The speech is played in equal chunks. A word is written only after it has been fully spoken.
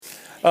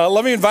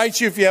Let me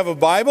invite you, if you have a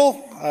Bible,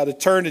 to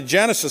turn to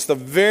Genesis, the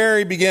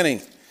very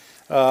beginning.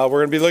 We're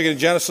going to be looking at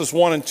Genesis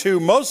 1 and 2.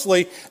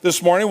 Mostly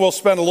this morning, we'll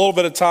spend a little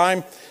bit of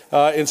time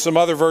in some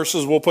other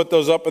verses. We'll put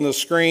those up on the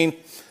screen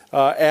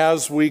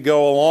as we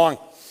go along.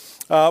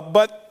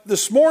 But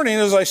this morning,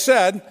 as I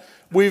said,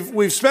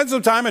 we've spent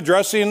some time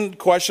addressing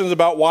questions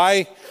about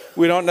why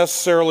we don't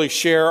necessarily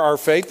share our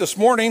faith. This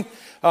morning,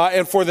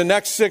 and for the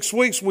next 6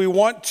 weeks, we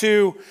want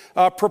to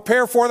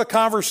prepare for the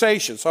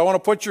conversation. So I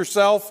want to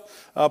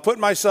put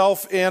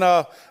myself in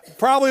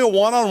probably a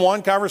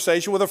one-on-one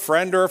conversation with a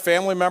friend or a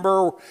family member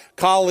or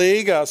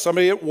colleague,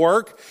 somebody at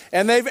work,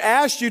 and they've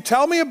asked you,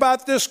 tell me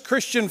about this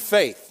Christian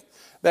faith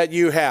that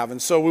you have.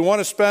 And so we want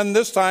to spend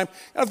this time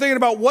thinking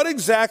about what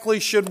exactly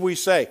should we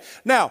say.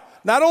 Now,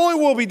 not only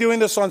will we be doing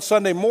this on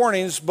Sunday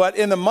mornings, but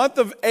in the month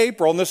of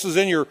April, and this is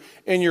in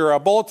your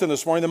bulletin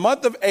this morning, the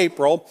month of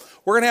April,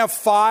 we're going to have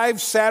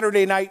 5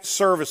 Saturday night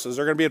services.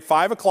 They're going to be at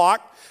 5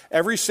 o'clock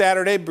every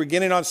Saturday,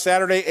 beginning on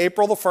Saturday,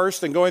 April the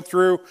 1st, and going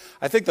through,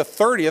 I think the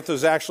 30th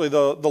is actually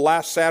the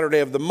last Saturday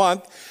of the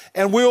month.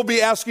 And we'll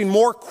be asking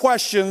more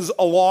questions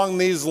along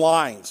these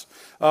lines.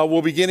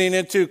 We'll be getting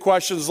into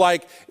questions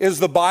like, is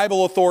the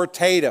Bible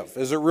authoritative?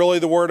 Is it really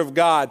the Word of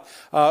God?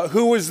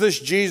 Who is this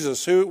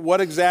Jesus? What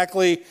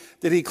exactly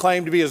did he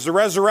claim to be? Is the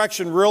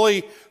resurrection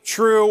really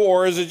true,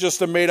 or is it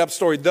just a made-up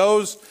story?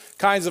 Those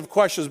kinds of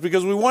questions,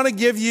 because we want to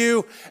give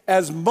you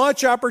as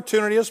much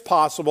opportunity as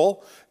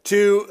possible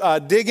to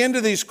dig into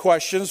these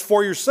questions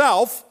for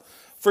yourself,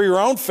 for your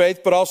own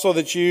faith, but also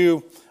that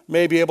you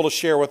may be able to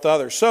share with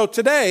others. So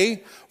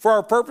today, for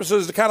our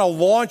purposes, to kind of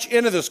launch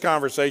into this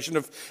conversation,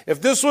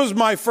 if this was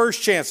my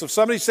first chance, if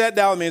somebody sat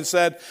down with me and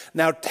said,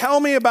 now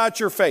tell me about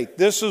your faith,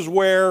 this is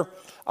where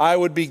I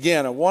would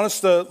begin. I want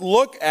us to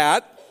look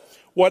at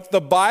what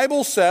the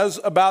Bible says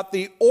about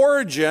the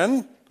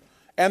origin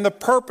and the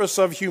purpose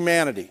of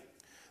humanity.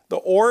 The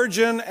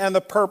origin and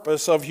the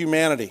purpose of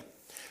humanity.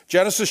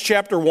 Genesis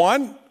chapter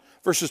 1,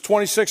 verses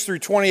 26 through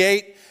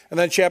 28, and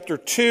then chapter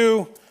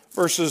 2,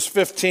 verses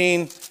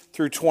 15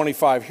 through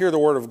 25. Hear the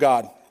word of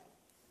God.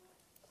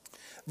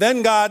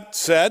 Then God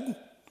said,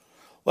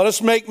 let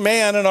us make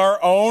man in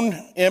our own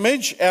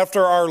image,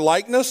 after our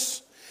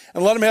likeness,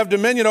 and let him have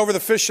dominion over the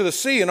fish of the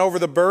sea, and over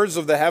the birds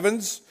of the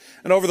heavens,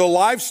 and over the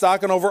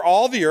livestock, and over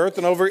all the earth,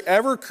 and over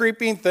every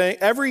creeping thing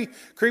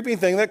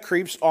that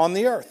creeps on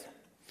the earth.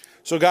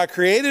 So God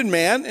created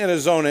man in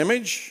his own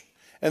image,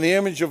 and the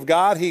image of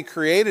God he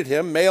created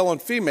him, male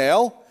and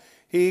female,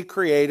 he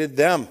created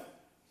them.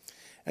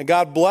 And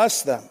God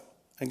blessed them.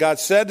 And God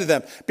said to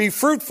them, be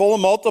fruitful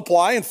and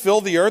multiply and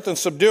fill the earth and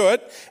subdue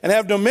it, and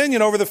have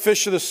dominion over the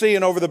fish of the sea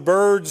and over the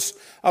birds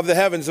of the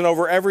heavens and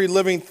over every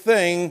living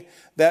thing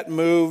that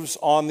moves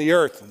on the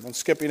earth. And then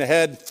skipping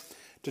ahead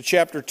to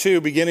chapter 2,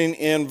 beginning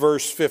in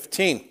verse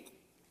 15.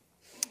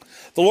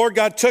 The Lord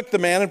God took the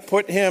man and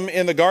put him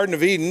in the Garden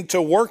of Eden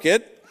to work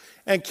it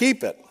and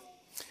keep it.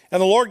 And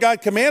the Lord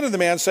God commanded the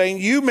man, saying,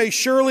 you may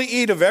surely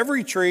eat of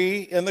every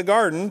tree in the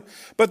garden,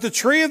 but the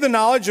tree of the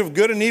knowledge of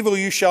good and evil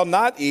you shall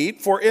not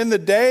eat, for in the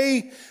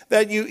day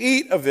that you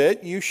eat of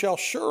it, you shall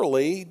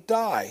surely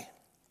die.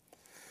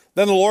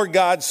 Then the Lord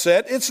God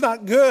said, it's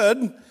not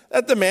good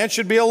that the man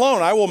should be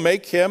alone. I will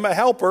make him a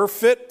helper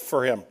fit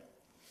for him.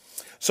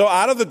 So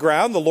out of the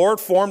ground the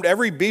Lord formed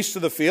every beast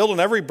of the field and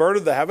every bird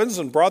of the heavens,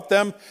 and brought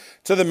them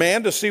to the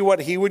man to see what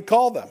he would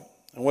call them.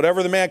 And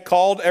whatever the man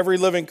called every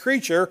living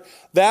creature,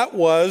 that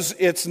was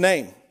its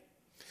name.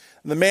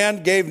 And the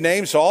man gave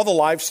names to all the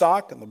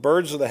livestock and the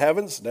birds of the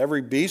heavens and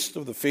every beast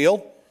of the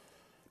field.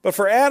 But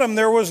for Adam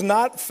there was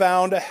not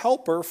found a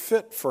helper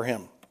fit for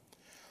him.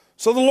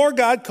 So the Lord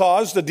God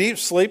caused a deep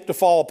sleep to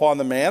fall upon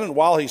the man, and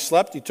while he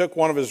slept he took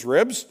one of his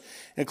ribs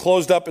and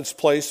closed up its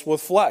place with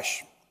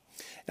flesh.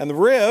 And the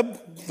rib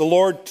the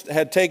Lord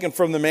had taken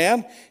from the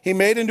man, he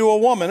made into a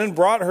woman and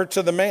brought her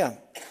to the man.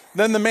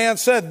 Then the man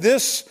said,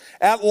 this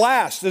at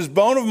last is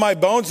bone of my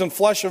bones and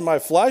flesh of my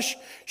flesh.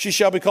 She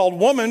shall be called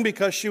woman,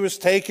 because she was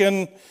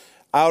taken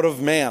out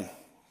of man.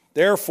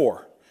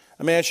 Therefore,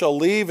 a man shall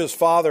leave his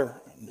father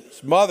and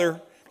his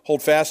mother,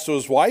 hold fast to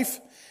his wife,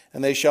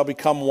 and they shall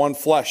become one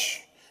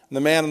flesh. And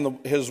the man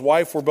and his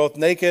wife were both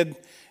naked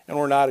and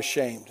were not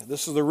ashamed.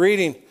 This is the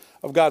reading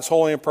of God's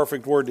holy and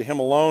perfect word. To him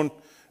alone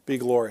be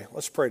glory.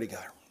 Let's pray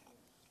together.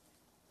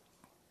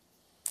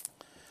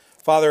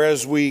 Father,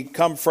 as we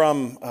come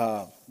from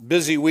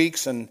busy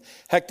weeks and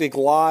hectic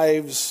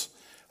lives,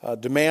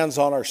 demands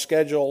on our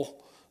schedule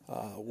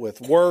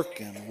with work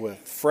and with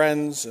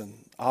friends and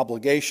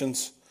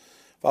obligations,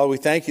 Father, we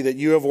thank you that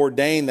you have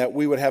ordained that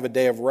we would have a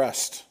day of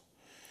rest.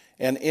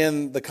 And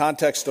in the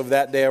context of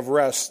that day of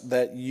rest,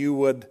 that you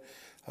would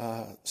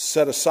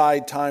set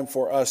aside time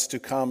for us to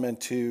come and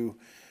to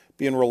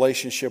be in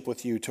relationship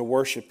with you, to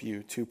worship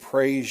you, to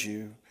praise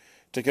you,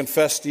 to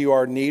confess to you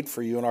our need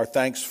for you and our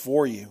thanks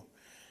for you,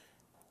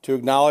 to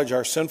acknowledge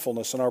our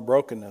sinfulness and our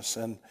brokenness,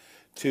 and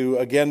to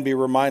again be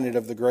reminded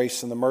of the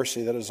grace and the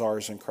mercy that is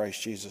ours in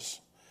Christ Jesus.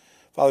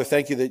 Father,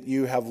 thank you that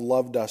you have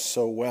loved us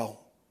so well.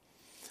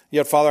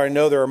 Yet, Father, I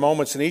know there are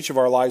moments in each of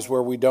our lives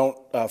where we don't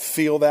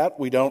feel that.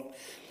 We don't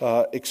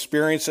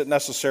experience it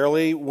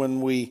necessarily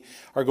when we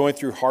are going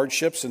through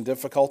hardships and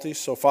difficulties.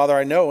 So, Father,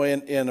 I know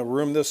in a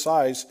room this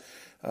size,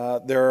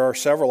 there are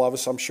several of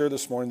us, I'm sure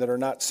this morning, that are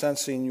not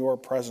sensing your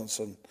presence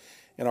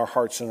in our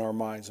hearts and our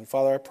minds. And,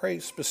 Father, I pray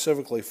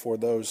specifically for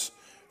those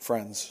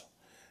friends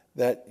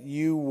that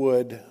you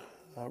would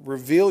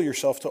reveal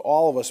yourself to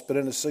all of us, but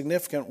in a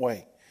significant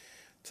way,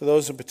 to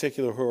those in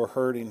particular who are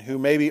hurting, who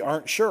maybe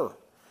aren't sure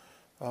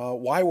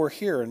why we're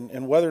here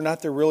and whether or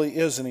not there really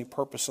is any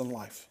purpose in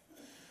life.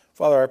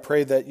 Father, I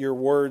pray that your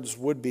words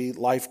would be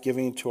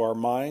life-giving to our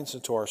minds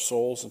and to our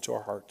souls and to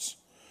our hearts.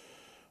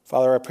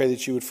 Father, I pray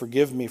that you would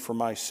forgive me for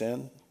my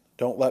sin.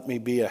 Don't let me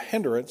be a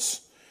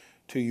hindrance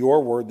to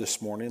your word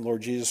this morning.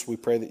 Lord Jesus, we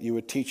pray that you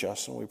would teach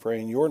us, and we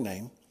pray in your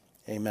name.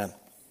 Amen.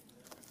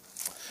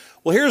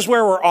 Well, here's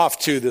where we're off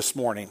to this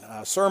morning.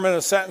 Sermon in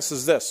a sentence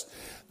is this.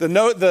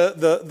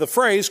 The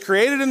phrase,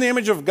 created in the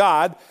image of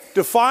God,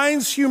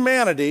 defines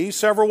humanity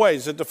several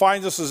ways. It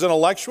defines us as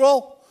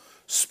intellectual,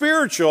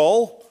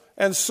 spiritual,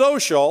 and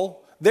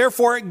social.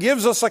 Therefore, it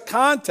gives us a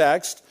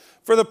context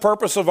for the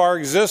purpose of our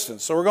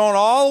existence. So we're going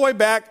all the way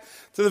back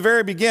to the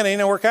very beginning,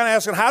 and we're kind of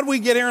asking, how did we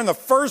get here in the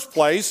first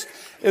place?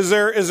 Is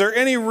there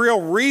any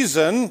real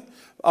reason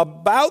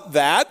about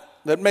that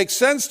makes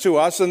sense to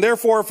us? And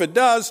therefore, if it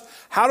does,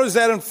 how does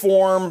that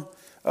inform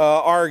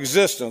our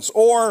existence?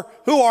 Or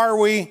who are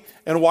we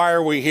and why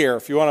are we here?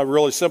 If you want to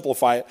really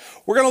simplify it.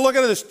 We're going to look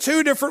at this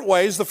two different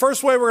ways. The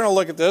first way we're going to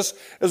look at this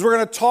is we're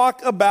going to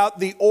talk about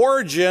the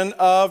origin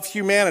of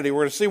humanity.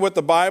 We're going to see what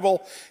the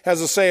Bible has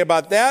to say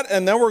about that.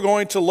 And then we're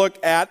going to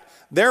look at,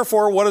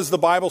 therefore, what does the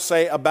Bible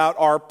say about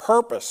our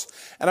purpose?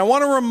 And I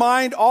want to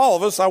remind all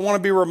of us, I want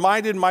to be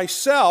reminded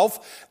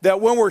myself,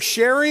 that when we're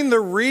sharing the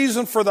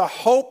reason for the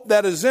hope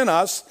that is in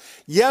us,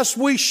 yes,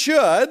 we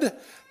should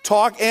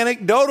talk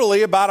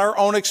anecdotally about our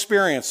own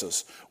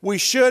experiences. We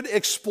should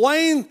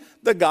explain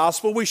the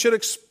gospel. We should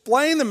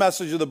explain the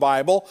message of the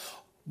Bible,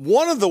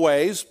 one of the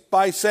ways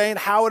by saying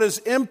how it has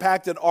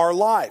impacted our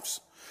lives.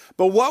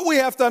 But what we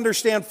have to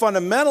understand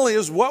fundamentally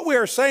is what we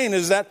are saying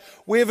is that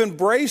we have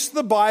embraced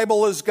the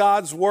Bible as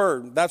God's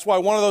Word. That's why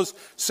one of those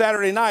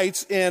Saturday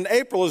nights in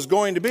April is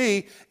going to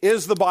be,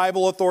 is the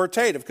Bible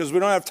authoritative? Because we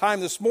don't have time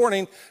this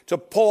morning to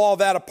pull all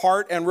that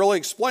apart and really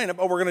explain it,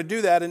 but we're going to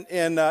do that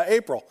in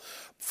April.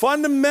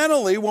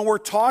 Fundamentally, when we're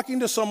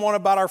talking to someone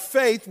about our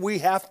faith, we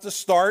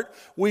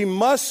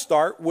must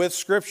start with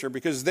Scripture,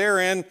 because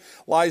therein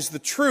lies the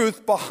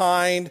truth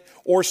behind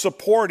or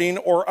supporting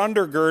or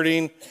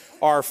undergirding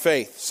our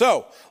faith.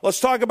 So, let's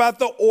talk about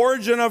the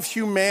origin of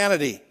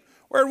humanity.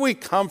 Where did we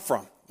come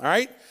from? All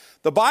right?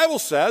 The Bible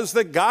says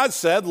that God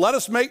said, let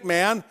us make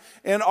man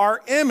in our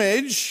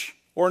image,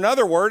 or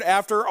another word,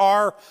 after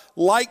our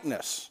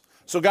likeness.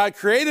 So God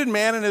created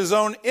man in his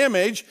own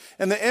image.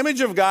 In the image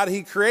of God,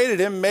 he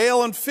created him,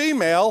 male and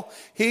female,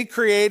 he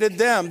created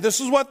them. This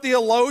is what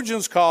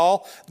theologians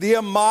call the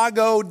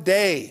Imago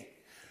Dei.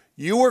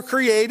 You were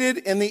created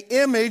in the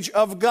image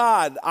of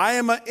God. I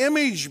am an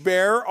image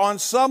bearer on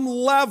some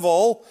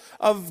level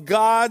of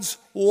God's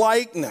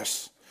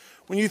likeness.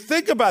 When you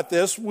think about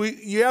this,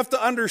 you have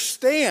to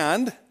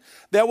understand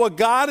that what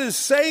God is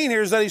saying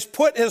here is that he's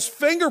put his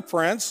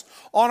fingerprints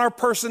on our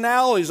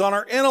personalities, on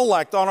our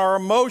intellect, on our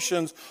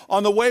emotions,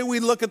 on the way we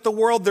look at the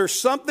world. There's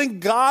something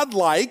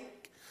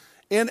God-like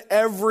in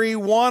every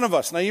one of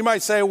us. Now, you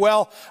might say,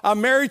 well,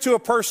 I'm married to a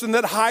person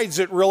that hides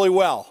it really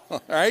well,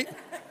 right?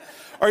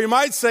 Or you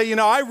might say,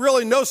 I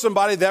really know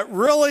somebody that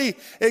really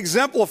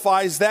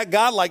exemplifies that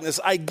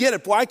God-likeness. I get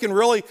it. Boy, I can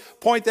really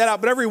point that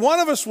out. But every one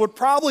of us would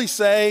probably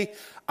say,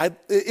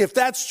 if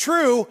that's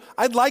true,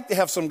 I'd like to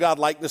have some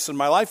God-likeness in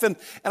my life, and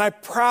I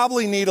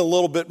probably need a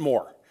little bit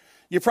more.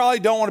 You probably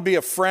don't want to be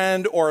a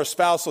friend or a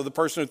spouse of the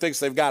person who thinks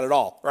they've got it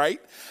all, right?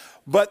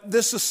 But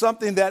this is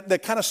something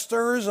that kind of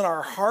stirs in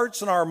our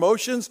hearts and our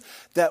emotions,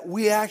 that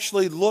we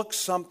actually look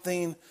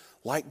something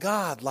like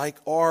God, like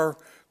our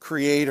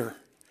Creator.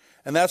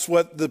 And that's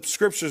what the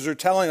Scriptures are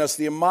telling us,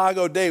 the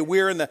Imago Dei.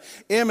 We're in the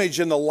image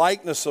and the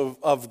likeness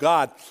of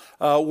God.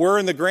 We're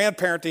in the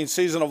grandparenting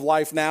season of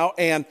life now,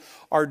 and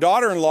our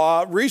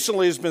daughter-in-law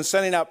recently has been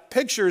sending out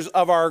pictures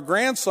of our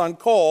grandson,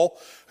 Cole,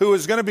 who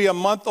is going to be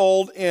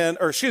going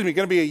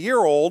to be a year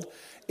old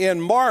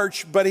in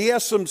March, but he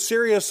has some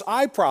serious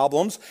eye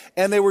problems,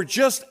 and they were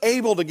just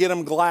able to get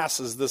him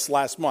glasses this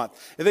last month.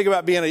 You think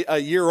about being a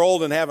year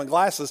old and having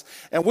glasses,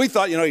 and we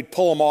thought, he'd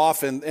pull them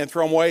off and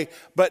throw them away,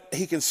 but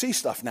he can see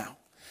stuff now.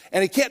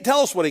 And he can't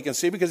tell us what he can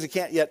see because he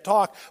can't yet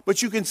talk.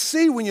 But you can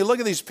see when you look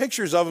at these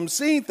pictures of him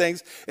seeing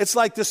things, it's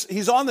like this.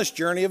 He's on this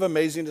journey of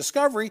amazing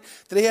discovery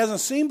that he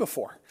hasn't seen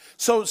before.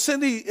 So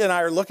Cindy and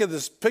I are looking at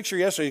this picture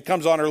yesterday. He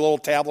comes on her little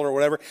tablet or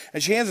whatever,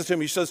 and she hands it to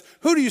me. She says,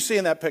 "Who do you see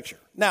in that picture?"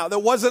 Now, there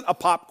wasn't a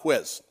pop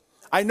quiz.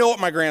 I know what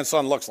my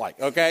grandson looks like,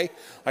 okay?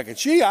 Like,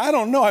 gee, I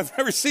don't know. I've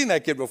never seen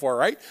that kid before,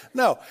 right?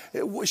 No,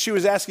 she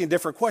was asking a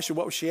different question.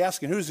 What was she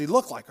asking? Who does he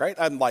look like, right?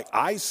 I'm like,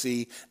 I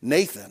see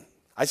Nathan.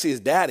 I see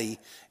his daddy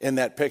in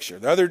that picture.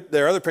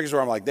 There are other pictures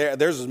where I'm like,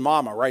 there's his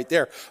mama right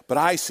there. But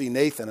I see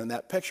Nathan in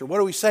that picture. What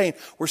are we saying?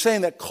 We're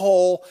saying that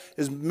Cole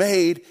is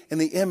made in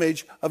the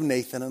image of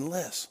Nathan and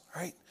Liz,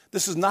 right?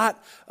 This is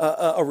not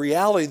a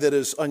reality that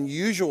is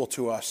unusual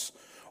to us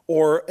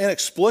or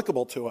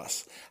inexplicable to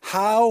us.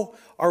 How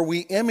are we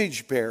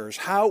image bearers?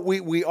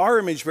 We are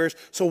image bearers.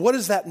 So what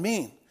does that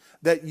mean?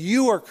 That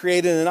you are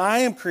created and I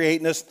am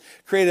created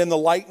in the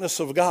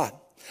likeness of God.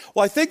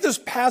 Well, I think this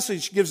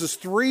passage gives us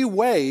three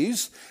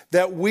ways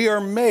that we are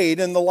made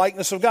in the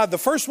likeness of God. The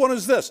first one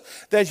is this,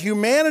 that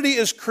humanity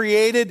is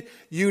created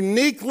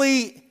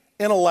uniquely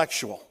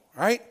intellectual,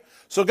 right?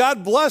 So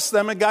God blessed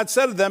them and God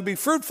said to them, be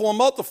fruitful and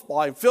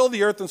multiply and fill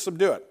the earth and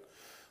subdue it.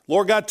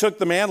 Lord God took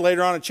the man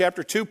later on in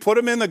chapter 2, put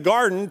him in the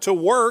garden to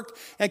work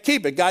and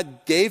keep it.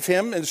 God gave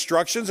him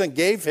instructions and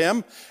gave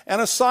him an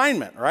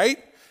assignment, right?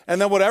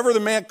 And then whatever the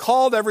man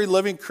called every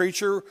living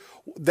creature,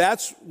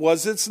 that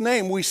was its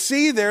name. We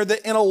see there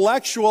the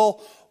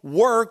intellectual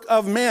work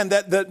of man,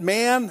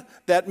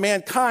 that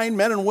mankind,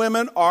 men and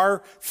women,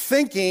 are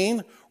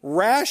thinking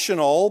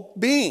rational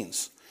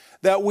beings.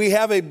 That we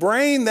have a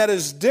brain that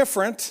is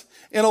different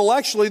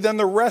intellectually than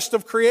the rest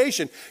of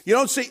creation. You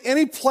don't see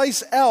any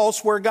place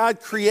else where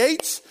God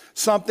creates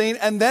something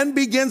and then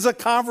begins a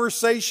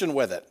conversation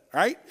with it,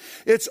 right?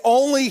 It's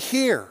only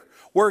here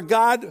where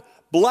God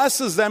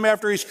blesses them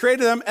after he's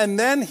created them, and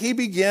then he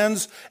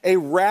begins a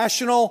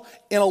rational,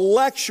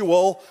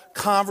 intellectual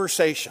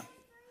conversation.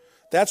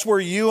 That's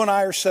where you and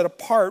I are set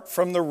apart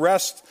from the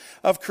rest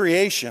of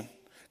creation.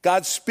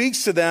 God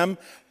speaks to them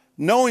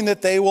knowing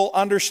that they will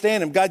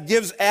understand him. God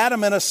gives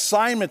Adam an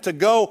assignment to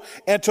go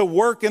and to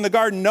work in the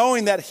garden,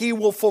 knowing that he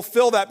will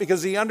fulfill that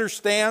because he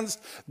understands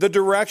the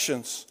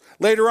directions.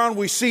 Later on,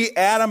 we see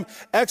Adam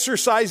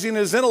exercising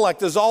his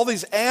intellect as all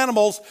these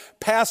animals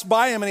pass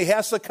by him, and he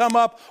has to come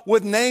up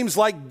with names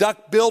like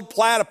duck-billed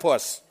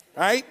platypus,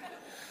 right?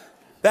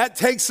 That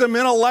takes some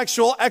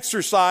intellectual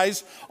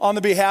exercise on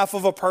the behalf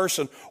of a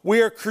person.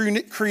 We are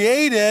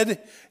created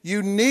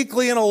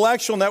uniquely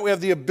intellectual in that we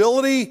have the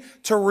ability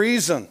to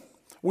reason.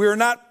 We are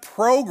not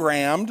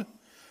programmed,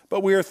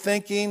 but we are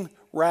thinking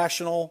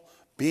rational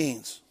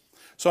beings.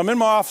 So I'm in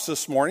my office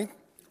this morning,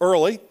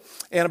 early,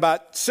 and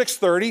about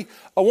 6:30,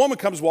 a woman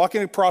comes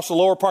walking across the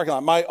lower parking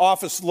lot. My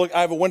office,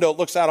 I have a window that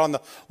looks out on the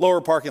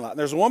lower parking lot. And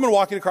there's a woman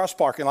walking across the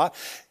parking lot,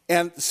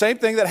 and the same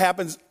thing that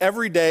happens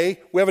every day.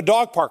 We have a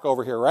dog park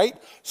over here, right?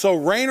 So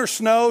rain or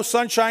snow,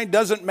 sunshine,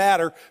 doesn't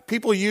matter.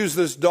 People use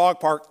this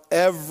dog park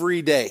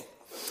every day.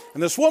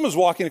 And this woman's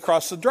walking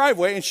across the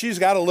driveway, and she's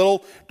got a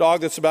little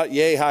dog that's about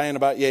yay high and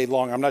about yay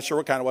long. I'm not sure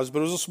what kind it was, but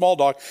it was a small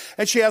dog.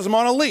 And she has him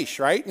on a leash,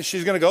 right? And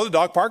she's going to go to the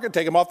dog park and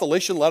take him off the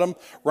leash and let him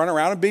run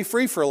around and be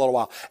free for a little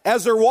while.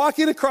 As they're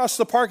walking across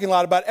the parking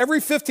lot, about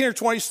every 15 or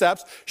 20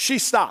 steps, she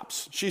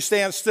stops. She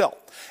stands still.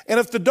 And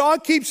if the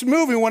dog keeps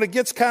moving, when it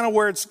gets kind of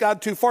where it's gone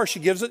too far, she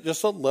gives it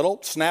just a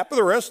little snap of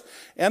the wrist,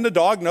 and the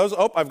dog knows,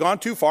 oh, I've gone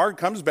too far, and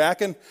comes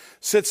back and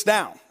sits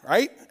down,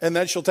 right? And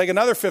then she'll take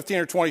another 15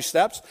 or 20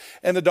 steps,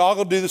 and the dog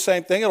will do the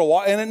same thing. It'll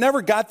walk, and it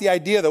never got the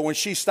idea that when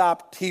she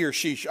stopped, he or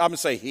she, I'm going to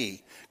say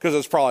he, because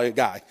it's probably a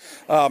guy.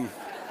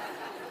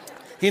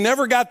 He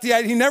never got the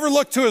idea. He never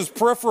looked to his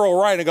peripheral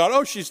right and go,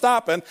 oh, she's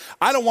stopping.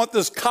 I don't want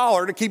this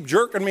collar to keep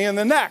jerking me in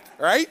the neck,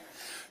 right?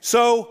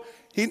 So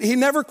he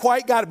never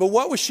quite got it. But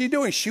what was she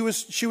doing? She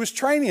was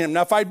training him.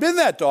 Now, if I'd been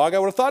that dog, I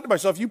would have thought to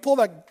myself, if you pull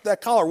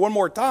that collar one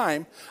more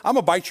time, I'm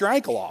going to bite your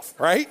ankle off,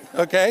 right?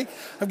 Okay?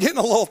 I'm getting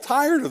a little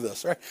tired of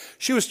this, right?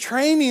 She was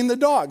training the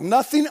dog.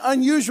 Nothing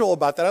unusual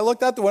about that. I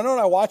looked out the window and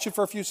I watched it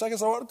for a few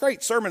seconds. I went,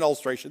 great sermon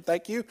illustration.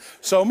 Thank you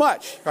so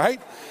much,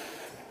 right?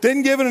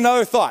 Didn't give it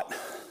another thought.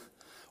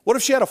 What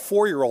if she had a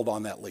 4-year-old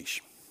on that leash?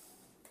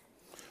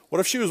 What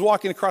if she was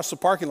walking across the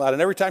parking lot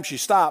and every time she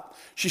stopped,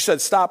 she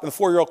said stop, and the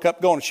 4-year-old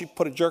kept going and she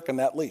put a jerk on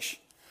that leash,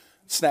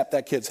 snapped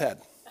that kid's head,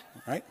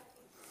 right?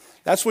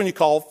 That's when you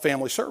call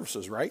family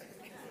services, right?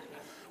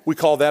 We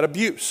call that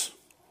abuse.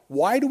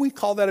 Why do we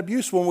call that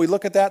abuse when we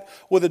look at that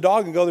with a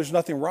dog and go, there's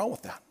nothing wrong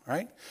with that,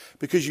 right?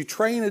 Because you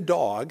train a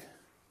dog,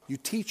 you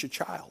teach a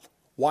child.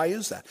 Why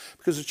is that?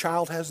 Because a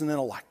child has an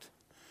intellect.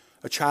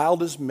 A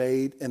child is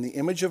made in the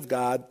image of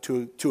God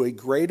to a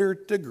greater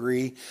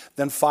degree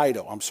than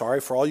Fido. I'm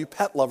sorry for all you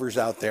pet lovers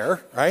out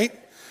there, right?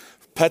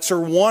 Pets are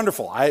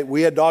wonderful.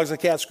 We had dogs and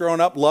cats growing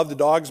up, loved the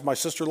dogs. My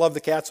sister loved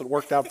the cats. It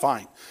worked out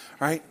fine,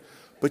 right?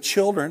 But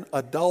children,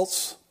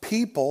 adults,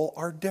 people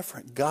are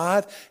different.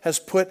 God has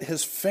put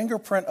his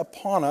fingerprint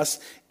upon us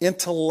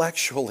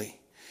intellectually.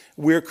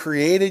 We're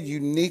created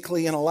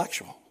uniquely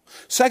intellectual.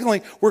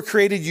 Secondly, we're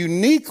created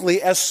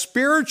uniquely as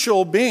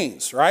spiritual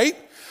beings, right?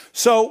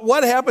 So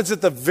what happens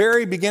at the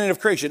very beginning of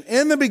creation?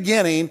 In the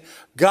beginning,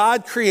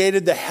 God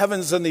created the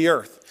heavens and the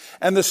earth.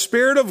 And the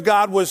Spirit of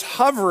God was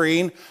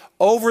hovering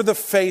over the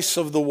face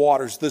of the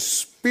waters. The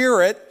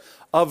Spirit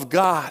of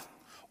God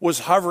was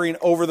hovering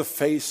over the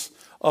face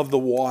of the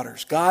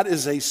waters. God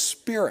is a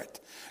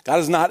spirit. God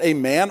is not a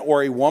man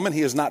or a woman.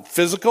 He is not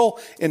physical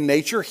in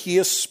nature. He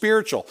is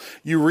spiritual.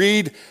 You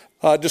read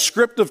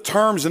descriptive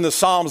terms in the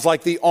Psalms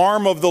like the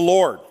arm of the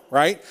Lord,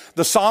 right?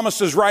 The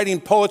psalmist is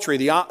writing poetry.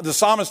 The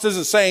psalmist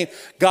isn't saying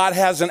God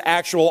has an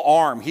actual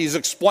arm. He's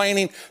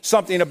explaining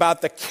something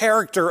about the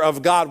character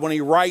of God when he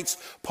writes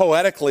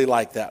poetically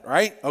like that,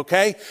 right?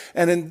 Okay?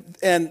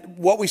 And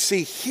what we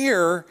see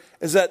here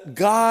is that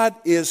God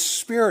is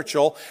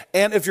spiritual,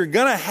 and if you're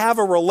going to have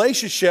a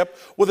relationship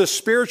with a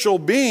spiritual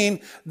being,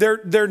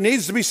 there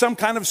needs to be some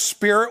kind of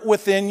spirit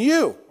within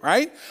you,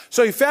 right?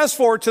 So you fast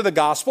forward to the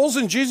Gospels,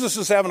 and Jesus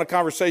is having a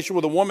conversation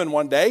with a woman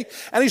one day,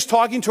 and he's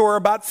talking to her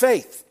about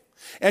faith.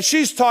 And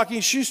she's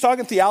talking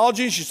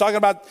theology. She's talking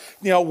about,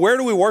 where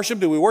do we worship?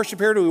 Do we worship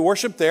here? Do we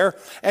worship there?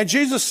 And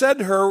Jesus said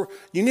to her,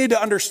 you need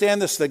to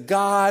understand this, that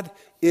God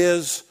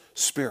is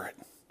spirit.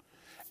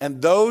 And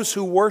those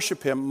who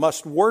worship him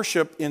must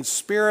worship in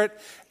spirit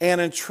and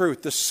in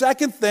truth. The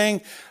second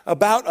thing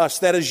about us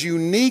that is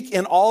unique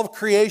in all of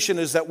creation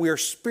is that we are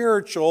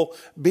spiritual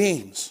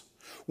beings,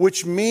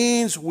 which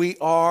means we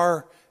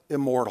are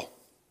immortal.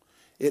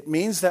 It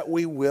means that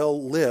we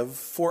will live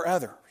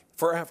forever.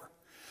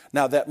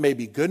 Now, that may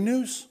be good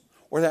news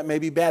or that may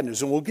be bad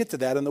news, and we'll get to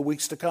that in the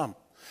weeks to come.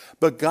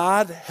 But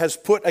God has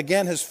put,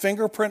 again, his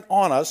fingerprint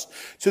on us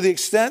to the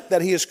extent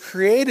that he has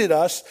created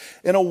us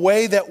in a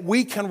way that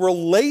we can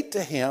relate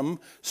to him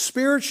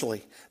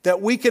spiritually,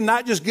 that we can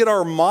not just get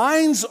our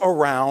minds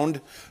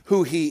around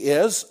who he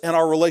is and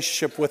our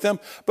relationship with him,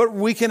 but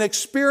we can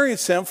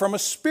experience him from a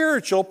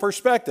spiritual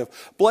perspective.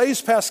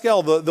 Blaise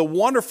Pascal, the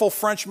wonderful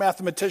French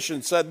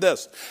mathematician, said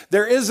this: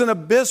 there is an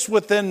abyss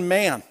within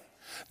man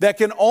that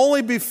can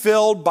only be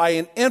filled by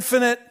an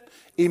infinite,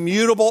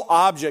 immutable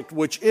object,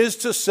 which is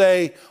to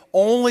say,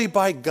 only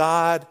by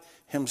God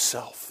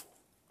himself.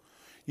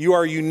 You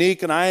are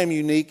unique and I am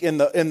unique in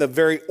the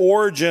very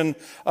origin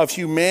of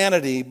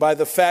humanity by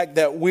the fact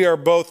that we are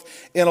both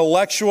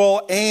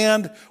intellectual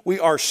and we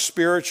are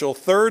spiritual.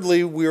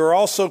 Thirdly, we are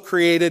also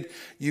created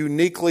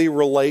uniquely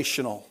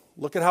relational.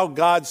 Look at how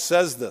God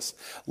says this.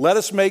 Let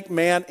us make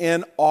man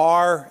in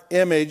our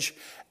image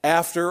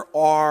after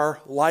our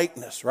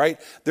likeness, right?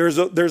 There's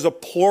a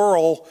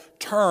plural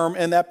term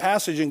in that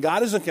passage, and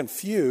God isn't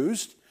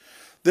confused.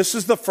 This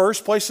is the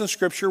first place in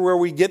Scripture where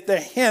we get the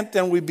hint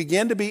and we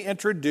begin to be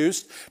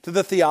introduced to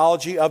the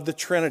theology of the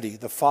Trinity,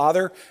 the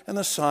Father and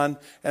the Son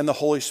and the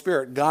Holy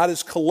Spirit. God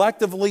is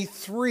collectively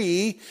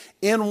three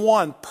in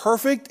one,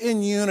 perfect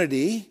in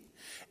unity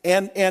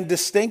and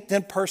distinct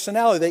in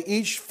personality. They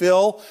each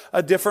fill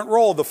a different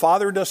role. The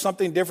Father does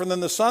something different than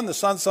the Son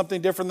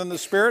something different than the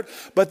Spirit,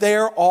 but they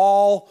are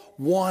all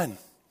one.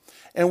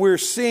 And we're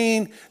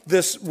seeing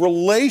this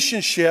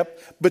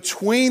relationship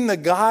between the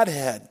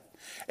Godhead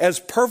as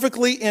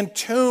perfectly in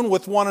tune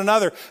with one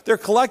another. They're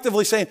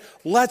collectively saying,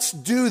 let's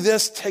do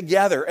this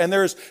together. And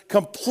there's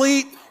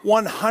complete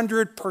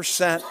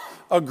 100%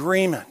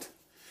 agreement.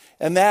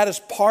 And that is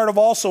part of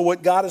also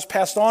what God has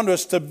passed on to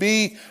us, to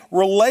be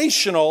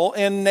relational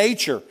in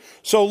nature.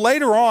 So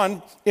later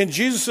on in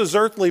Jesus'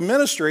 earthly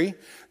ministry,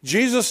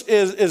 Jesus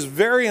is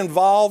very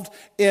involved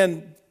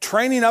in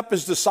training up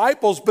his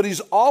disciples, but he's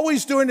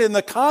always doing it in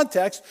the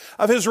context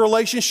of his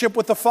relationship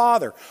with the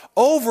Father.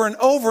 Over and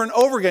over and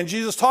over again,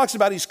 Jesus talks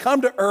about he's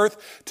come to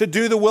earth to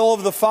do the will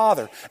of the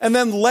Father. And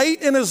then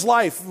late in his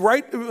life,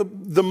 right,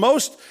 the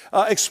most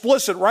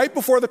explicit, right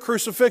before the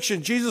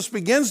crucifixion, Jesus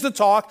begins to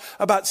talk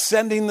about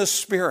sending the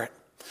Spirit.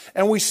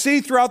 And we see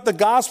throughout the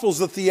Gospels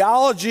the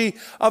theology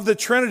of the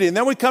Trinity. And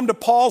then we come to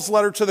Paul's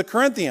letter to the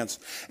Corinthians.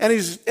 And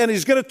he's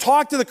going to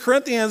talk to the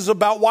Corinthians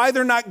about why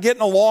they're not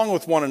getting along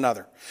with one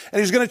another.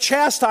 And he's going to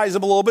chastise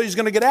them a little bit. He's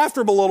going to get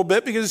after them a little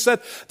bit because he said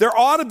there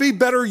ought to be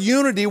better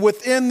unity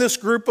within this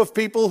group of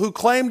people who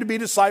claim to be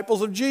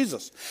disciples of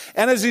Jesus.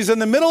 And as he's in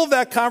the middle of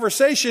that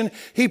conversation,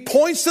 he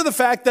points to the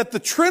fact that the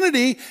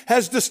Trinity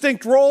has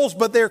distinct roles,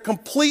 but they're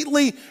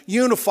completely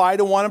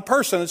unified in one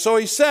person. And so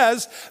he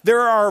says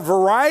there are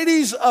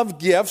varieties of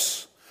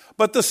gifts,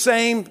 but the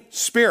same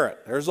Spirit.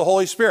 There's the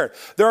Holy Spirit.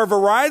 There are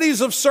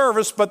varieties of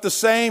service, but the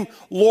same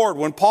Lord.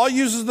 When Paul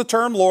uses the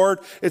term Lord,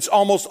 it's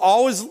almost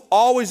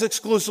always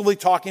exclusively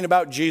talking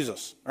about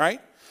Jesus, right?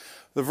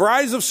 The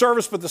varieties of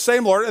service, but the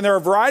same Lord. And there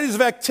are varieties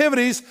of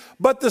activities,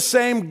 but the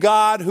same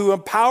God who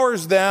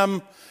empowers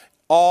them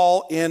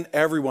all in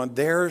everyone.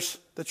 There's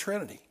the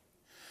Trinity.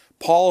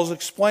 Paul is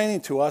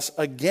explaining to us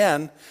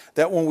again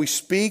that when we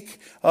speak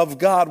of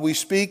God, we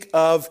speak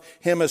of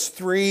him as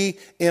three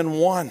in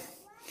one.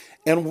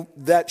 And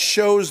that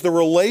shows the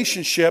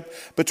relationship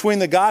between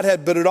the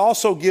Godhead, but it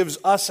also gives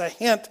us a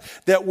hint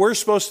that we're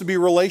supposed to be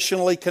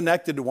relationally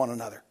connected to one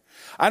another.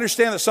 I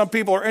understand that some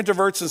people are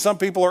introverts and some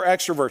people are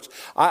extroverts.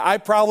 I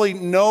probably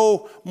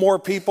know more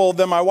people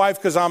than my wife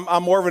because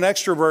I'm more of an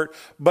extrovert,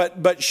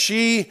 but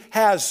she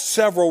has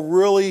several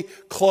really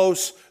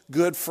close,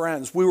 good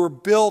friends. We were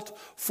built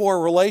for a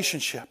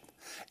relationship.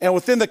 And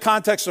within the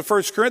context of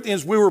 1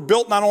 Corinthians, we were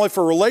built not only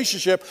for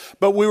relationship,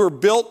 but we were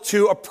built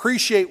to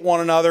appreciate one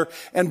another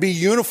and be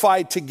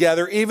unified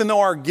together, even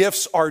though our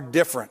gifts are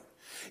different.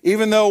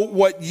 Even though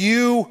what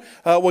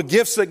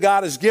gifts that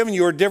God has given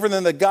you are different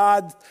than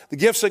the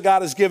gifts that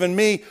God has given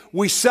me,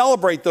 we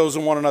celebrate those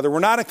in one another. We're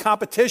not in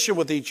competition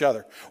with each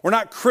other. We're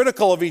not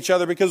critical of each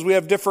other because we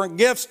have different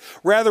gifts.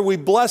 Rather, we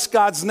bless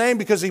God's name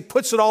because he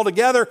puts it all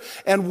together.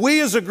 And we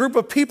as a group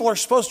of people are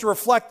supposed to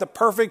reflect the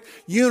perfect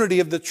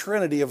unity of the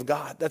Trinity of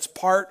God. That's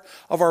part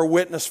of our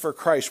witness for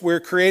Christ. We're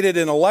created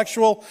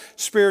intellectual,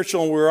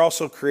 spiritual, and we're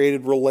also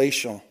created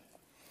relational.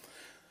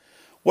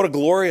 What a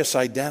glorious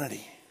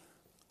identity.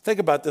 Think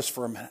about this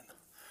for a minute.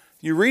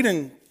 You read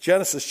in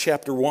Genesis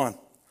chapter 1,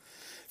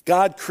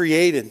 God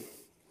created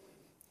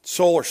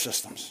solar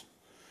systems.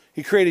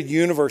 He created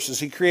universes.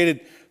 He created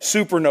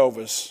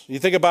supernovas. You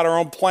think about our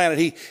own planet.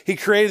 He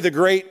created the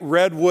great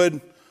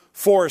redwood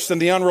forest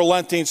and the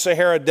unrelenting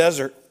Sahara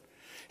Desert.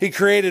 He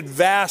created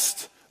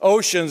vast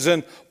oceans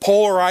and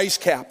polar ice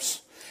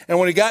caps. And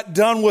when he got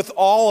done with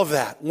all of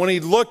that, when he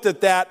looked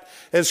at that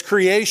as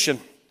creation,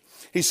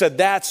 he said,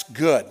 that's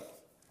good.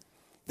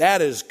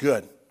 That is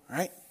good,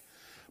 right?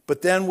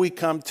 But then we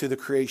come to the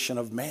creation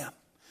of man.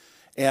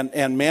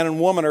 And man and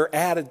woman are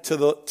added to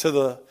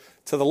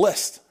the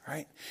list,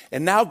 right?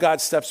 And now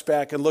God steps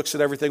back and looks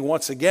at everything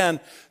once again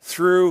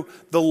through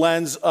the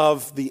lens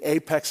of the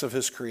apex of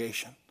his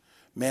creation,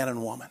 man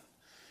and woman.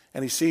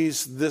 And he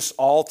sees this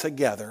all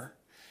together,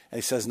 and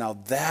he says, now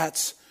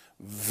that's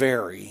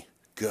very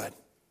good,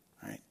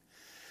 right?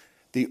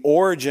 The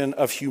origin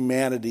of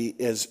humanity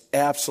is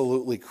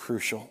absolutely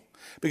crucial.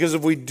 Because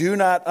if we do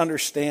not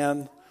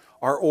understand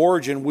our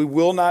origin, we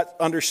will not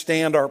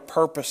understand our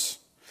purpose.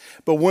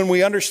 But when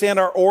we understand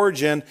our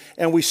origin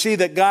and we see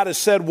that God has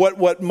said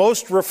what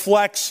most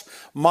reflects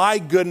my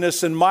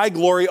goodness and my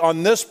glory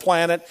on this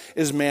planet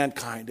is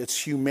mankind.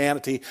 It's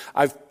humanity.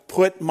 I've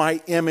put my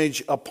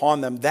image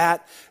upon them.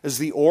 That is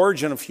the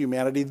origin of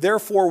humanity.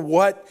 Therefore,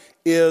 what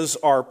is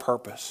our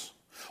purpose?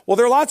 Well,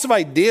 there are lots of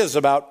ideas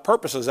about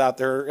purposes out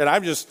there, and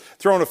I'm just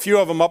throwing a few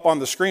of them up on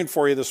the screen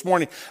for you this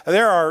morning.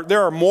 There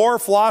are more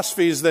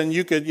philosophies than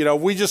you could, if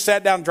we just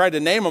sat down and tried to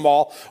name them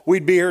all,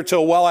 we'd be here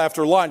till well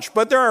after lunch.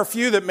 But there are a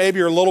few that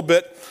maybe are a little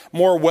bit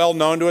more well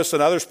known to us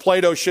than others.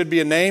 Plato should be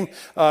a name.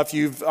 If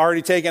you've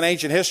already taken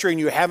ancient history and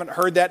you haven't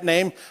heard that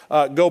name,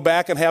 go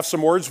back and have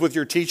some words with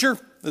your teacher.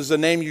 This is a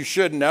name you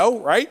should know,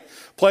 right?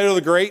 Plato,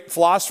 the great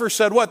philosopher,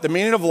 said what? The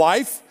meaning of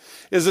life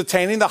is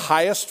attaining the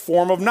highest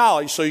form of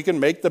knowledge so you can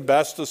make the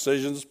best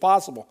decisions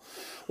possible.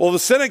 Well, the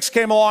Cynics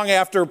came along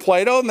after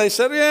Plato and they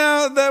said,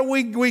 yeah, that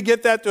we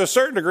get that to a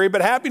certain degree,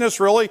 but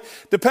happiness really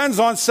depends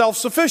on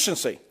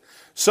self-sufficiency.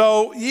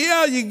 So,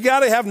 yeah, you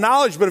got to have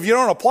knowledge, but if you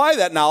don't apply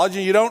that knowledge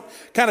and you don't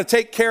kind of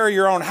take care of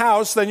your own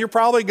house, then you're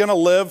probably going to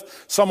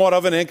live somewhat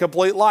of an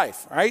incomplete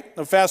life, right?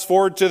 Now, fast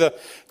forward to the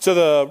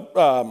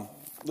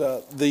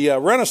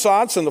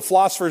Renaissance and the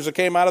philosophers that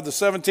came out of the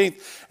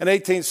 17th and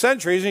 18th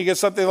centuries, and you get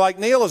something like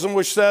nihilism,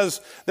 which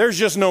says there's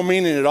just no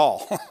meaning at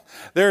all.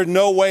 There's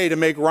no way to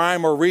make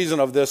rhyme or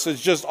reason of this.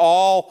 It's just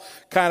all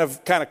kind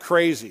of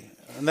crazy.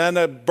 And then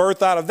the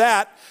birth out of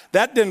that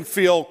didn't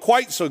feel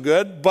quite so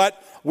good,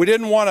 but we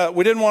didn't want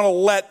to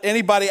let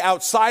anybody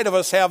outside of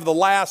us have the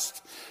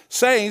last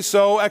say.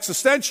 So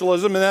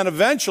existentialism, and then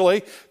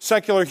eventually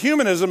secular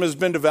humanism has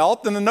been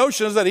developed, and the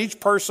notion is that each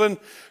person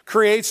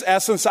creates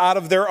essence out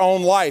of their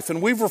own life.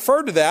 And we've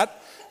referred to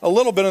that a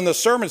little bit in the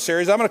sermon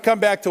series. I'm going to come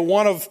back to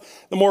one of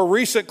the more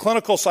recent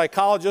clinical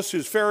psychologists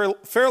who's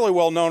fairly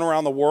well known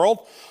around the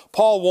world,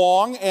 Paul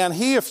Wong, and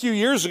he a few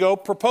years ago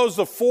proposed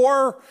a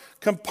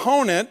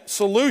 4-component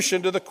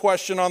solution to the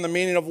question on the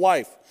meaning of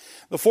life.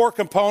 The 4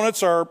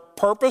 components are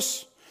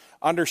purpose,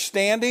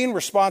 understanding,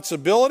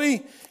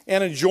 responsibility,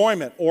 and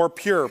enjoyment, or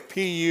pure,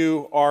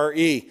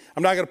 P-U-R-E.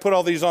 I'm not going to put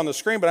all these on the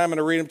screen, but I'm going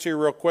to read them to you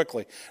real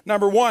quickly.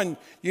 Number 1,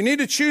 you need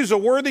to choose a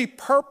worthy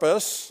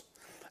purpose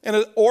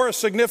or a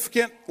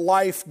significant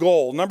life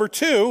goal. Number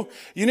 2,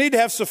 you need to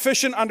have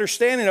sufficient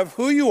understanding of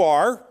who you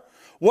are,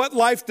 what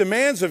life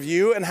demands of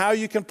you, and how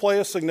you can play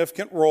a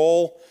significant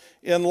role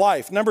in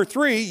life. Number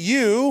 3,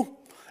 you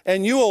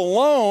and you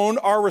alone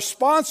are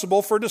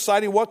responsible for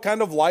deciding what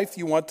kind of life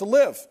you want to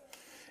live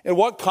and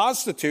what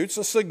constitutes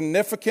something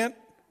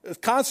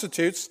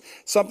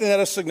that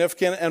is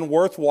significant and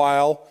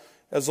worthwhile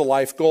as a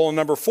life goal. And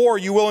number 4,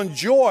 you will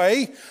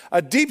enjoy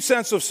a deep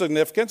sense of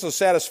significance and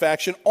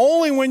satisfaction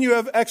only when you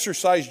have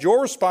exercised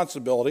your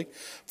responsibility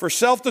for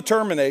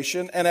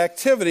self-determination and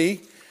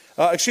actively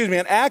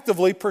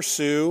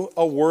pursue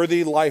a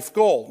worthy life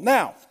goal.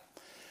 Now,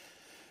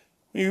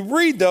 you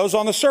read those,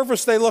 on the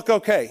surface they look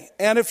okay.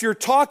 And if you're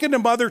talking to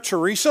Mother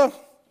Teresa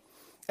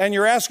and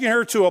you're asking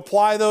her to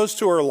apply those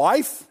to her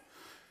life,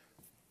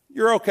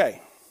 you're okay.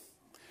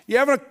 You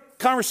having a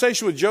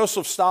conversation with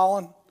Joseph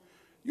Stalin,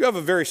 you have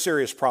a very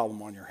serious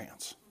problem on your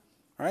hands,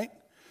 right?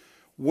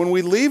 When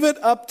we leave it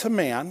up to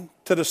man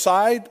to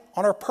decide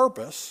on our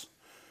purpose,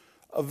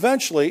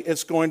 eventually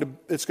it's going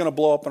to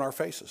blow up in our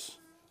faces.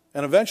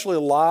 And eventually a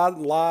lot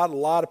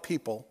of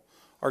people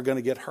are going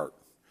to get hurt.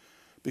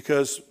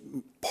 Because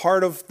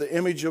part of the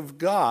image of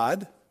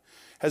God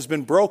has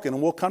been broken,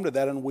 and we'll come to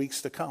that in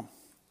weeks to come.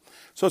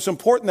 So it's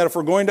important that if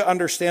we're going to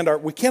understand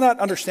we cannot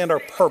understand our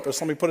purpose,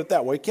 let me put it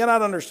that way, we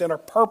cannot understand our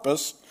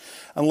purpose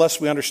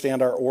unless we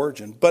understand our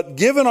origin. But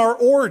given our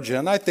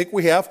origin, I think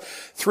we have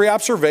three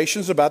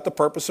observations about the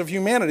purpose of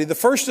humanity. The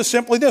first is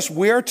simply this: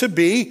 we are to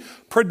be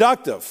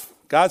productive.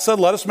 God said,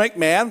 let us make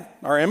man,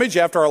 our image,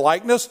 after our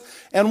likeness.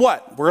 And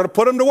what? We're going to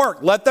put them to work.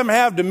 Let them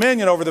have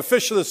dominion over the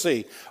fish of the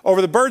sea,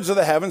 over the birds of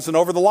the heavens, and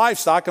over the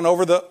livestock, and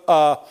over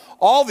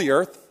all the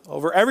earth,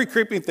 over every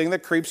creeping thing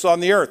that creeps on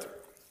the earth.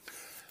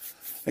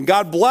 And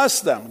God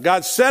blessed them.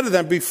 God said to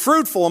them, be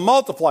fruitful and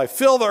multiply,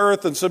 fill the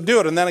earth and subdue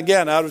it. And then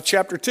again, out of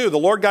chapter 2, the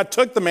Lord God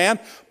took the man,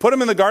 put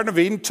him in the Garden of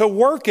Eden to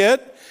work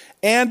it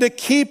and to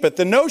keep it.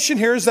 The notion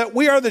here is that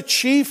we are the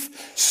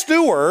chief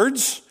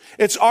stewards.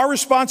 It's our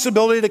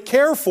responsibility to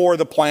care for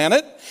the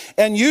planet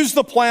and use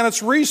the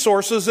planet's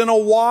resources in a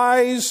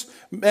wise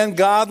and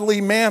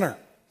godly manner.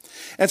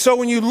 And so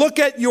when you look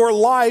at your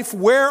life,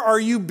 where are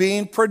you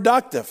being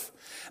productive?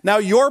 Now,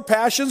 your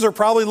passions are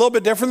probably a little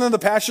bit different than the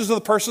passions of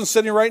the person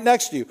sitting right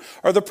next to you,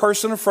 or the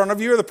person in front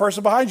of you, or the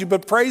person behind you.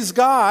 But praise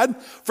God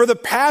for the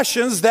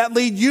passions that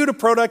lead you to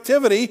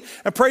productivity,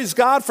 and praise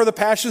God for the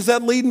passions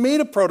that lead me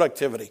to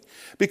productivity,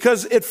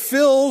 because it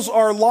fills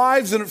our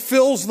lives and it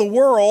fills the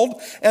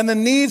world and the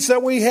needs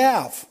that we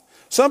have.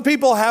 Some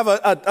people have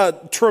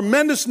a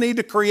tremendous need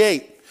to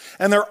create,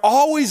 and they're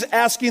always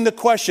asking the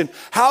question,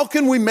 how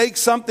can we make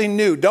something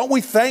new? Don't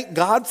we thank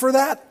God for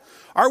that?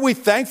 Aren't we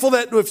thankful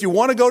that if you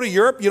want to go to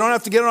Europe, you don't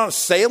have to get on a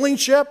sailing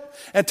ship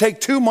and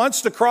take 2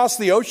 months to cross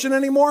the ocean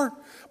anymore?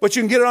 But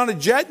you can get on a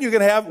jet and you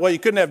can have, well, you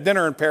couldn't have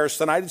dinner in Paris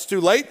tonight. It's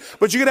too late.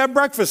 But you could have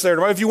breakfast there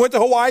tomorrow. If you went to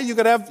Hawaii, you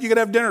could have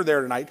dinner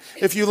there tonight.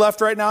 If you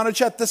left right now on a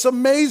jet. That's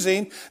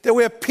amazing that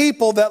we have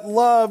people that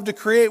love to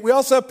create. We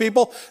also have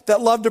people that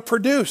love to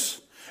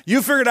produce.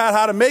 You figured out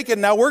how to make it.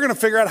 Now we're going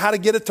to figure out how to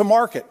get it to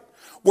market.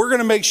 We're going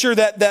to make sure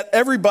that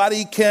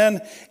everybody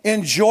can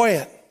enjoy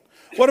it.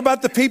 What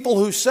about the people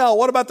who sell?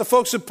 What about the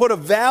folks that put a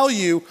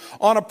value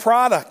on a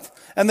product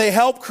and they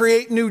help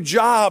create new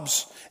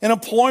jobs and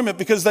employment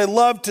because they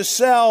love to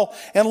sell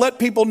and let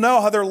people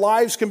know how their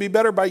lives can be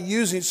better by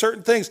using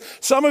certain things?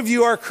 Some of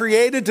you are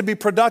created to be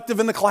productive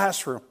in the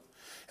classroom.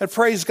 And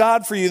praise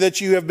God for you that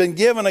you have been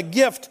given a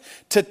gift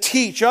to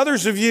teach.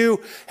 Others of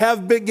you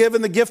have been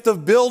given the gift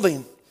of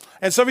building.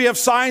 And some of you have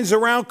signs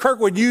around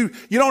Kirkwood. You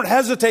don't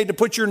hesitate to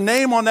put your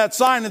name on that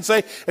sign and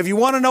say, if you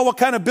want to know what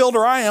kind of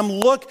builder I am,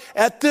 look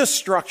at this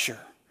structure.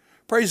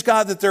 Praise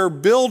God that there are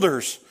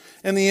builders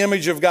in the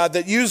image of God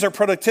that use their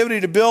productivity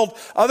to build.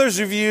 Others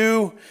of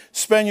you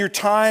spend your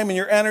time and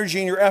your energy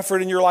and your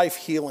effort in your life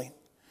healing,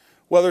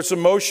 whether it's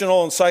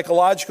emotional and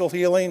psychological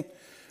healing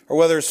or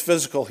whether it's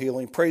physical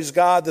healing. Praise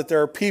God that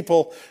there are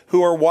people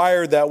who are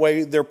wired that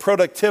way. Their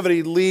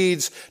productivity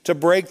leads to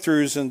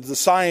breakthroughs in the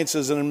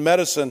sciences and in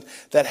medicine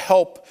that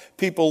help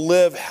people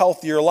live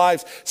healthier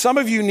lives. Some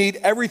of you need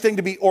everything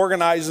to be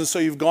organized, and so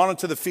you've gone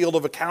into the field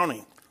of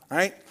accounting,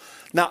 right?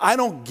 Now, I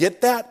don't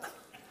get that.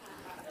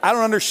 I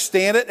don't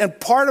understand it. And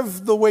part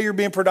of the way you're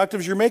being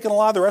productive is you're making a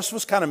lot of the rest of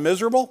us kind of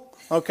miserable,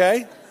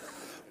 okay?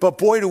 But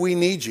boy, do we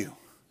need you.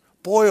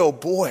 Boy, oh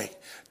boy,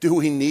 do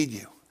we need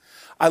you.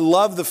 I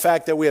love the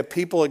fact that we have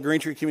people at Green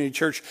Tree Community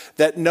Church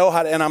that know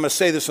how to, and I'm going to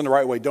say this in the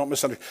right way, don't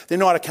misunderstand. They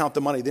know how to count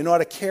the money. They know how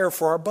to care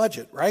for our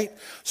budget, right?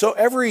 So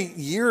every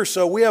year or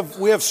so, we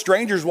have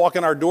strangers walk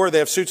in our door. They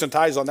have suits and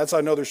ties on. That's how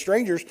I know they're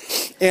strangers.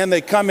 And they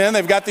come in.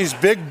 They've got these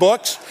big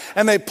books,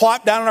 and they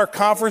plop down in our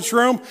conference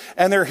room,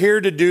 and they're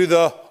here to do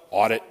the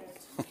audit,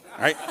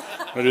 right?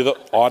 They do the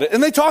audit.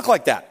 And they talk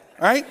like that,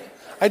 right?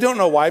 I don't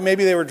know why.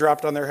 Maybe they were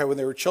dropped on their head when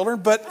they were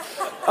children. But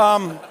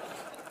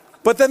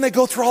then they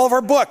go through all of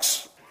our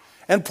books.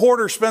 And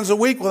Porter spends a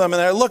week with them, and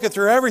they're looking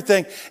through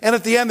everything. And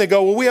at the end, they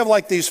go, well, we have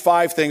like these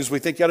 5 things we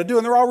think you ought to do.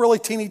 And they're all really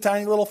teeny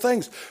tiny little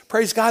things.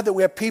 Praise God that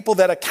we have people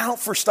that account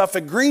for stuff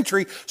at Green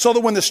Tree so that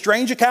when the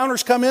strange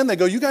accounters come in, they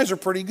go, you guys are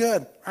pretty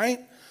good,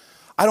 right?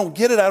 I don't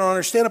get it. I don't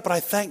understand it. But I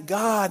thank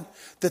God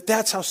that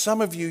that's how some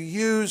of you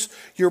use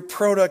your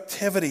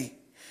productivity.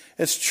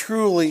 It's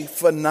truly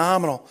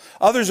phenomenal.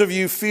 Others of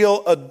you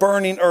feel a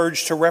burning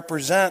urge to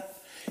represent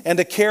and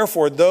to care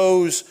for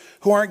those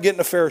who aren't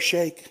getting a fair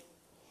shake.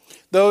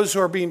 Those who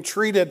are being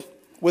treated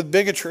with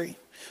bigotry,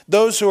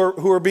 those who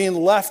are being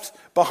left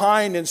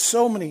behind in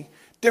so many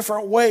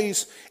different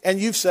ways, and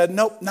you've said,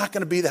 nope, not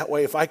going to be that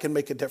way if I can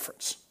make a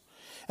difference.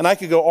 And I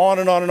could go on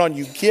and on and on.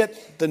 You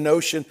get the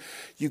notion.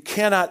 We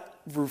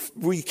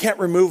can't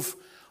remove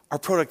our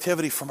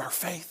productivity from our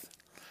faith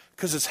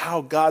because it's how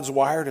God's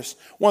wired us.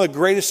 One of the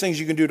greatest things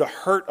you can do to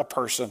hurt a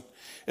person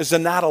is to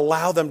not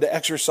allow them to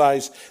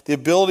exercise the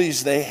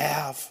abilities they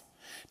have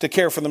to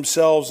care for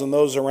themselves and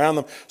those around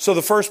them. So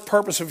the first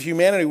purpose of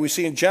humanity we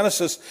see in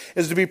Genesis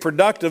is to be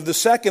productive. The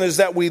second is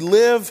that we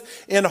live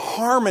in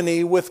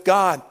harmony with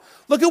God.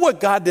 Look at what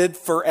God did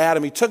for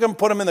Adam. He took him,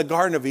 put him in the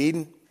Garden of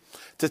Eden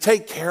to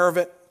take care of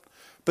it.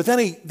 But then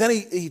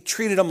he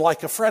treated him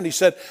like a friend. He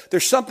said,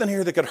 there's something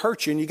here that could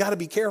hurt you, and you got to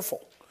be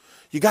careful.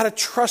 You got to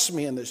trust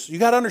me in this. You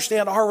got to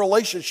understand our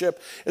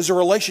relationship is a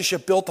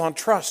relationship built on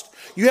trust.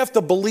 You have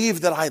to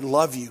believe that I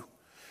love you.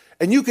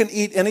 And you can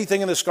eat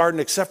anything in this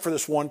garden except for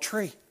this one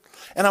tree.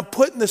 And I'm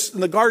putting this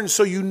in the garden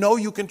so you know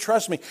you can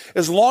trust me.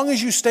 As long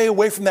as you stay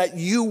away from that,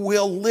 you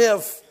will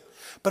live.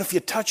 But if you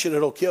touch it,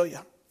 it'll kill you.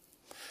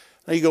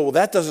 Now you go, well,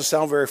 that doesn't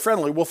sound very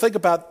friendly. Well, think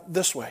about it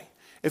this way.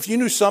 If you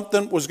knew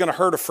something was going to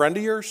hurt a friend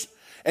of yours,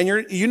 and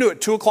you knew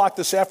at 2 o'clock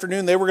this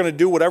afternoon they were going to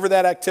do whatever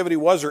that activity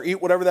was or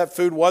eat whatever that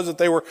food was that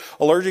they were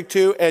allergic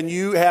to, and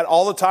you had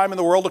all the time in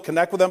the world to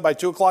connect with them by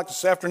 2 o'clock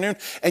this afternoon,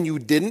 and you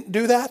didn't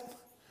do that,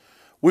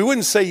 we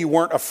wouldn't say you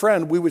weren't a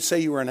friend. We would say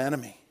you were an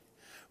enemy.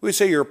 We would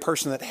say you're a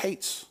person that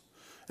hates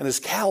and is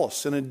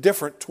callous and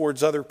indifferent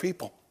towards other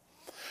people.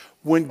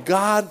 When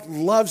God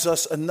loves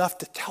us enough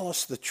to tell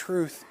us the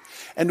truth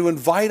and to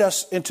invite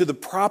us into the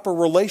proper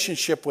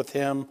relationship with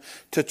Him,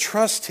 to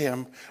trust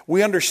Him,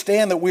 we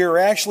understand that we are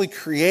actually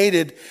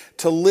created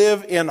to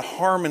live in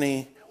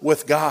harmony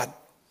with God.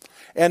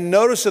 And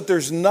notice that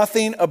there's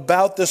nothing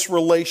about this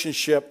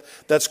relationship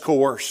that's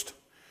coerced.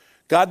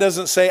 God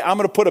doesn't say, I'm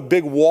going to put a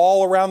big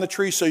wall around the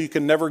tree so you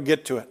can never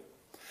get to it.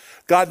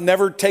 God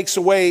never takes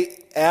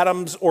away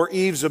Adam's or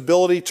Eve's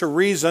ability to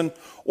reason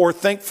or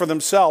think for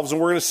themselves.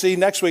 And we're going to see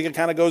next week it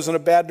kind of goes in a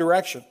bad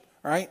direction,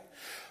 right?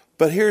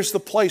 But here's the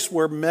place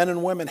where men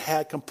and women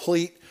had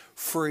complete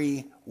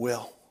free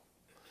will.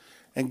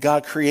 And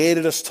God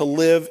created us to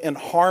live in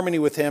harmony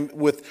with Him,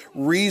 with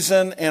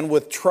reason and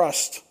with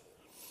trust.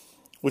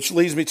 Which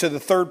leads me to the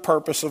third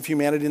purpose of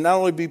humanity, not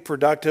only be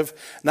productive,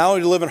 not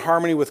only to live in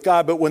harmony with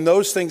God, but when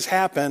those things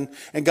happen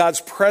and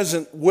God's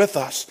present with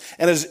us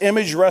and His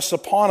image rests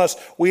upon us,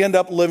 we end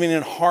up living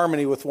in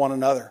harmony with one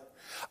another.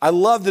 I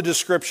love the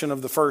description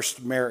of the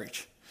first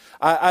marriage.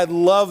 I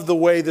love the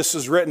way this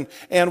is written.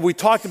 And we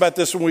talked about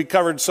this when we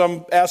covered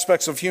some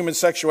aspects of human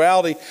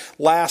sexuality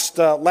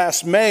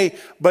last May,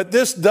 but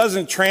this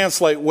doesn't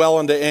translate well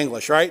into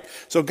English, right?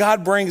 So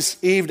God brings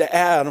Eve to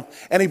Adam,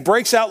 and He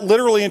breaks out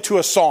literally into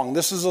a song.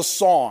 This is a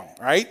song,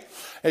 right?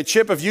 Hey,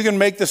 Chip, if you can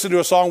make this into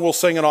a song, we'll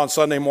sing it on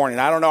Sunday morning.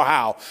 I don't know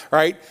how,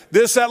 right?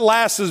 This at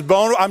last is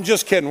bone. I'm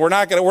just kidding. We're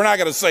not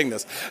gonna sing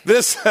this.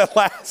 This at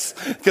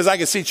last, because I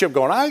can see Chip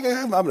going,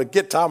 I'm gonna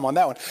get Tom on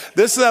that one.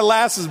 This at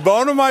last is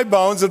bone of my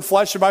bones and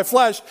flesh of my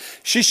flesh.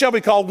 She shall be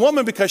called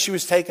woman because she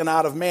was taken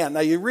out of man. Now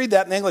you read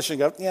that in English and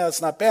go, yeah,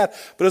 that's not bad.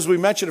 But as we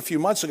mentioned a few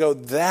months ago,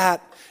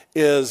 that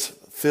is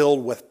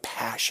filled with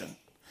passion.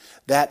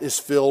 That is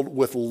filled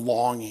with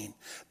longing.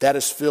 That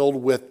is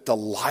filled with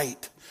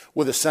delight,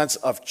 with a sense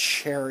of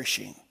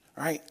cherishing,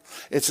 right?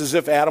 It's as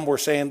if Adam were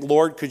saying,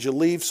 Lord, could you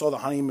leave so the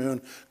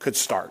honeymoon could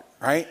start,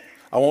 right?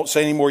 I won't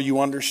say anymore, you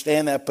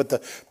understand that, but the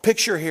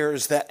picture here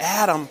is that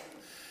Adam,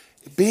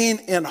 being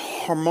in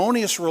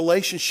harmonious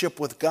relationship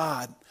with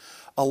God,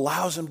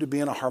 allows him to be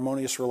in a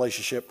harmonious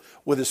relationship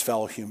with his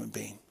fellow human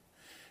being.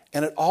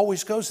 And it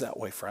always goes that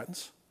way,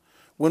 friends.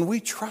 When we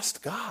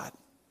trust God,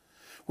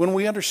 when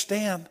we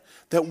understand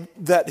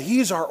that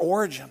He's our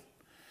origin,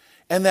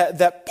 and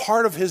that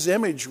part of His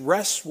image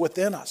rests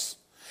within us,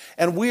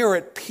 and we are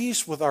at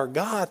peace with our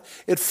God,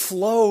 it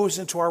flows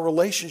into our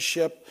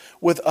relationship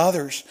with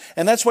others.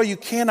 And that's why you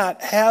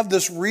cannot have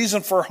this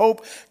reason for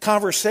hope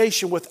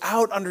conversation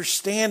without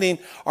understanding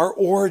our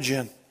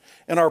origin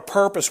and our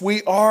purpose.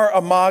 We are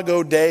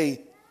Imago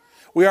Dei.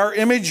 We are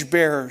image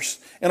bearers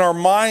in our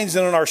minds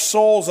and in our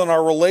souls and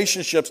our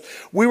relationships.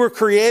 We were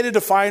created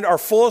to find our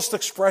fullest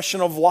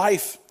expression of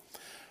life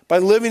by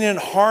living in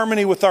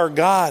harmony with our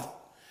God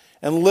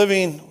and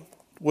living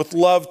with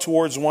love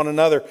towards one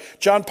another.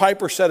 John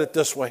Piper said it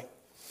this way: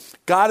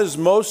 God is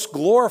most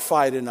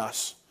glorified in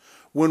us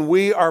when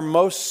we are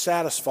most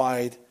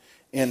satisfied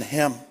in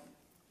Him.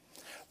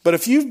 But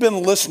if you've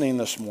been listening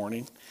this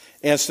morning,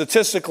 and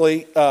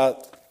statistically,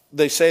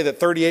 they say that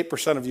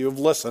 38% of you have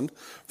listened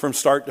from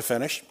start to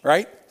finish,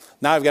 right?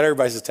 Now I've got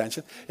everybody's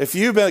attention. If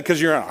you've been,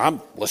 because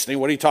I'm listening,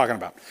 what are you talking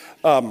about?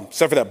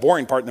 Except for that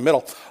boring part in the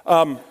middle.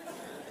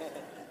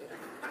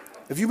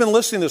 If you've been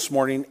listening this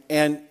morning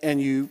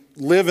and you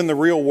live in the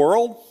real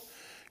world,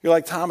 you're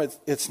like, Tom,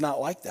 it's not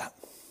like that.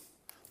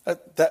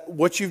 That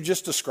what you've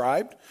just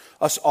described,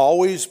 us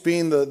always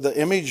being the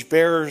image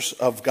bearers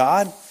of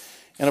God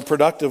in a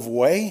productive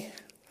way,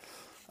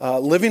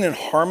 living in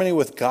harmony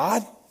with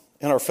God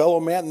and our fellow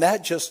man,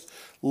 that just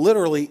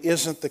literally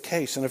isn't the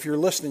case. And if you're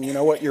listening, you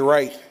know what? You're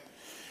right.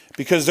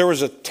 Because there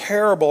was a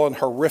terrible and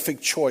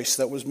horrific choice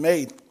that was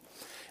made.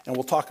 And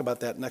we'll talk about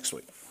that next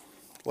week.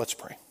 Let's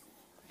pray.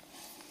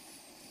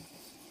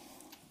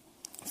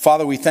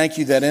 Father, we thank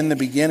You that in the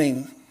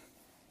beginning,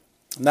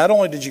 not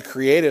only did You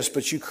create us,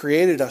 but You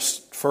created us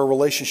for a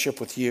relationship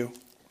with You.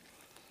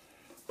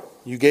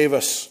 You gave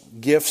us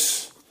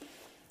gifts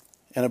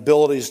and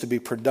abilities to be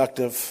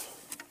productive.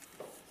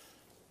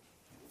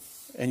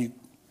 And You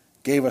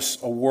gave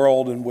us a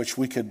world in which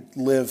we could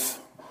live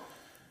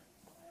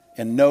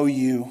and know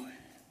You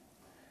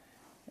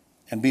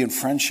and be in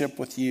friendship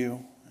with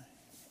You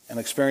and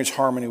experience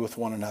harmony with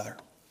one another.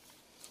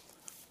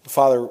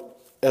 Father,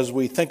 as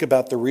we think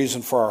about the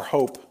reason for our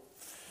hope,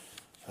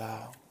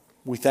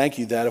 we thank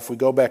You that if we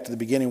go back to the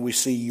beginning, we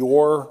see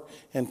Your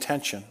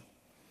intention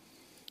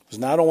is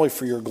not only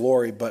for Your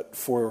glory, but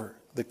for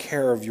the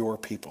care of Your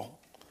people.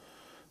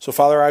 So,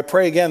 Father, I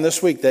pray again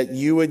this week that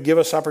you would give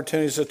us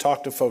opportunities to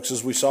talk to folks.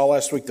 As we saw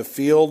last week, the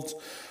fields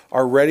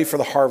are ready for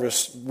the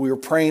harvest. We are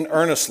praying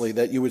earnestly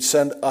that you would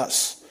send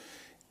us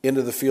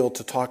into the field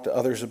to talk to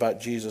others about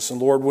Jesus. And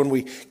Lord, when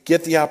we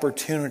get the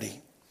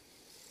opportunity,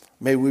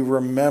 may we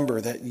remember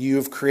that you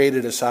have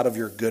created us out of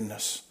your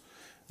goodness,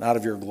 and out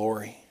of your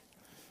glory.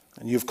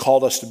 And you've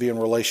called us to be in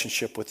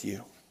relationship with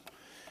you.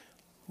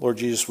 Lord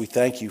Jesus, we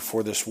thank you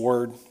for this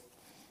word.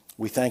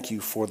 We thank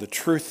you for the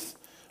truth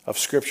of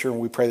Scripture, and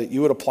we pray that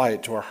you would apply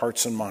it to our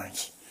hearts and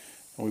minds.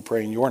 And we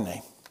pray in your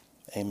name.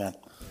 Amen.